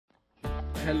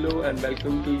Hello and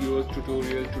welcome to your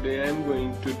tutorial. Today I am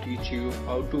going to teach you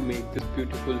how to make this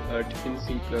beautiful hut in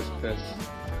C++.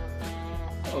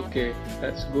 Okay,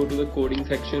 let's go to the coding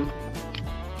section.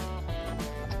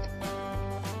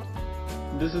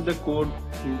 This is the code,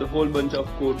 the whole bunch of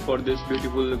code for this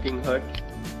beautiful looking hut.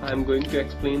 I am going to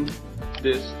explain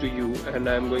this to you and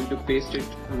I am going to paste it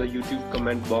in the YouTube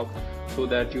comment box so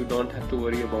that you don't have to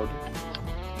worry about it.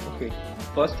 Okay,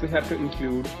 first we have to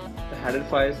include the header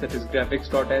files, that is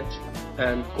graphics.h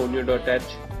and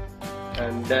conio.h,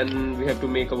 and then we have to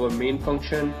make our main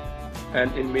function,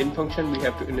 and in main function we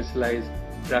have to initialize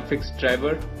graphics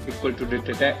driver equal to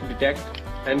detect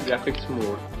and graphics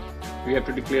mode. We have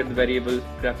to declare the variable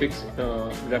graphics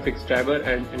driver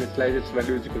and initialize its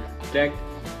value is equal to detect,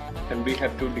 and we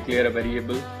have to declare a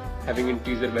variable having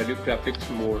integer value graphics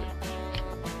mode.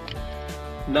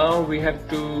 Now we have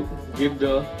to give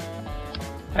the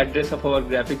address of our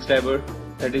graphics driver,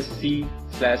 that is c/tc/bgi,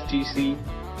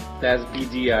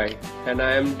 and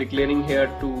I am declaring here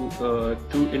two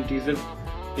integer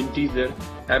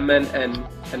m and n,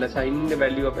 and assigning the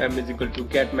value of m is equal to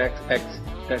get max x,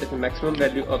 that is the maximum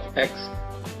value of x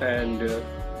and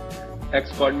x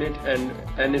coordinate, and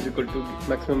n is equal to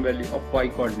maximum value of y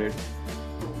coordinate.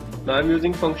 Now I am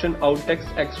using function outtext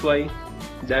xy,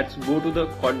 that's go to the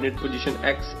coordinate position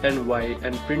x and y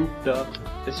and print the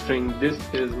string this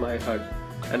is my hut,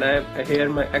 and I have here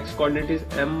my x coordinate is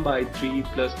m by 3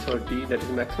 plus 30, that is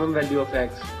maximum value of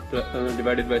x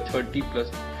divided by 3 plus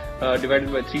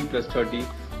 30,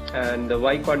 and the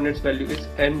y coordinates value is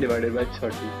n divided by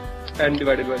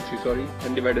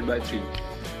 3.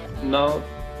 Now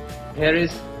here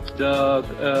is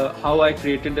the how I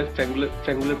created the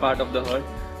triangular part of the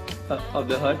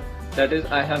hut. That is,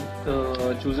 I have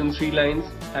chosen 3 lines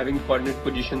having coordinate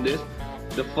position this.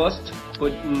 The first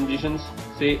positions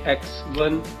say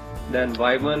x1, then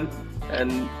y1,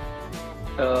 and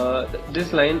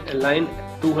this line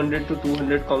 200 to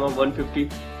 200, 150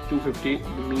 250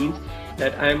 means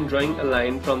that I am drawing a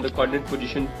line from the coordinate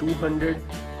position 200,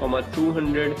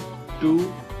 200 to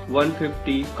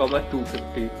 150,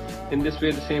 250. In this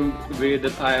way, the same way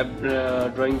that I am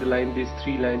drawing the line, these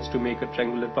 3 lines to make a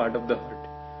triangular part of the hut.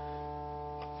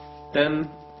 Then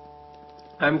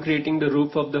I am creating the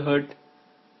roof of the hut,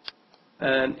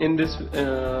 and in this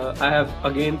I have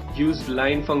again used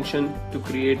line function to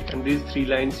create, and these 3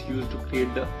 lines used to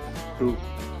create the roof.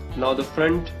 Now the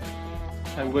front,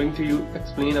 I am going to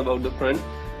explain about the front.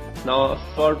 Now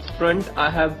for front I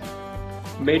have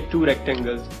made 2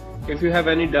 rectangles. If you have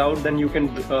any doubt, then you can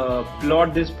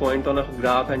plot this point on a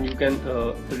graph and you can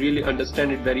really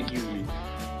understand it very easily.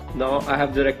 Now I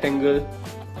have the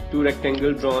 2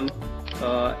 rectangles drawn.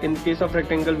 In case of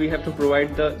rectangle, we have to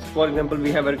provide for example,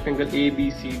 we have a rectangle A, B,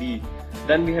 C, D.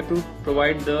 Then we have to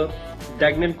provide the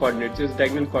diagonal coordinates.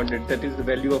 That is the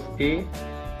value of A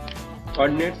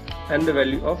coordinates and the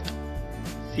value of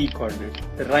C coordinates,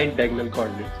 the right diagonal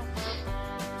coordinates.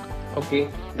 Okay,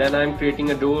 then I am creating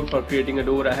a door. For creating a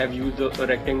door, I have used a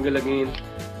rectangle again.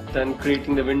 Then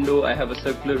creating the window, I have a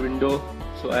circular window,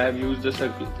 so I have used the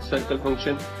circle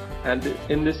function. And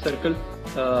in this circle,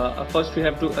 first we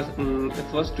have to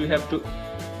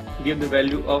give the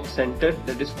value of center,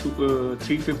 that is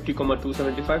 350,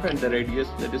 275, and the radius,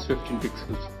 that is 15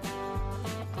 pixels.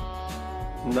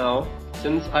 Now,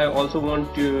 since I also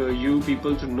want you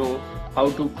people to know how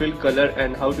to fill color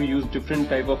and how to use different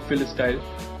type of fill style,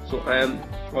 so I am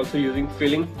also using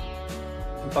filling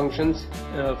functions,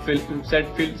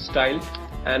 set fill style,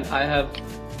 and I have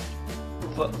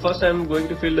first I am going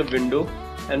to fill the window,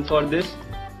 and for this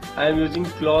I am using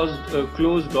close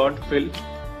dot fill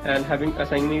and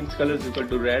assigning its color is equal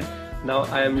to red. Now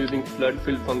I am using flood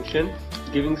fill function,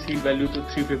 giving seed value to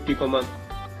 350,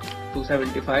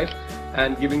 275,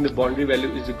 and giving the boundary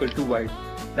value is equal to white.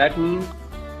 That means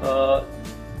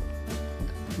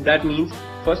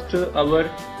first our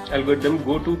algorithm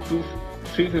go to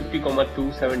 350,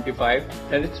 275,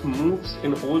 then it moves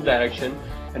in whole direction,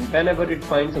 and whenever it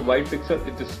finds a white pixel,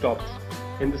 it just stops.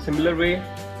 In the similar way,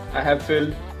 I have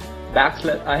filled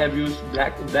I have used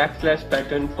backslash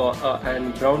pattern for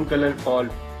and brown color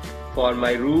for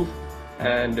my roof,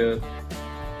 and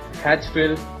hatch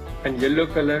fill and yellow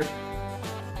color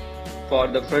for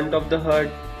the front of the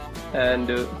hut, and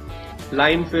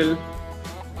line fill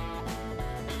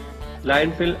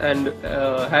and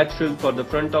hatch fill for the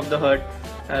front of the hut,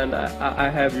 and I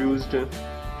have used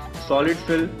solid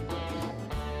fill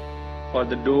for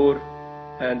the door.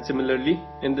 And similarly,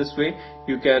 in this way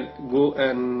you can go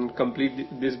and complete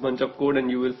this bunch of code and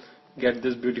you will get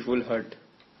this beautiful hut.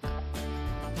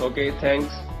 Okay,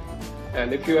 thanks,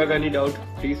 and if you have any doubt,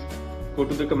 please go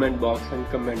to the comment box and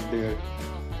comment there.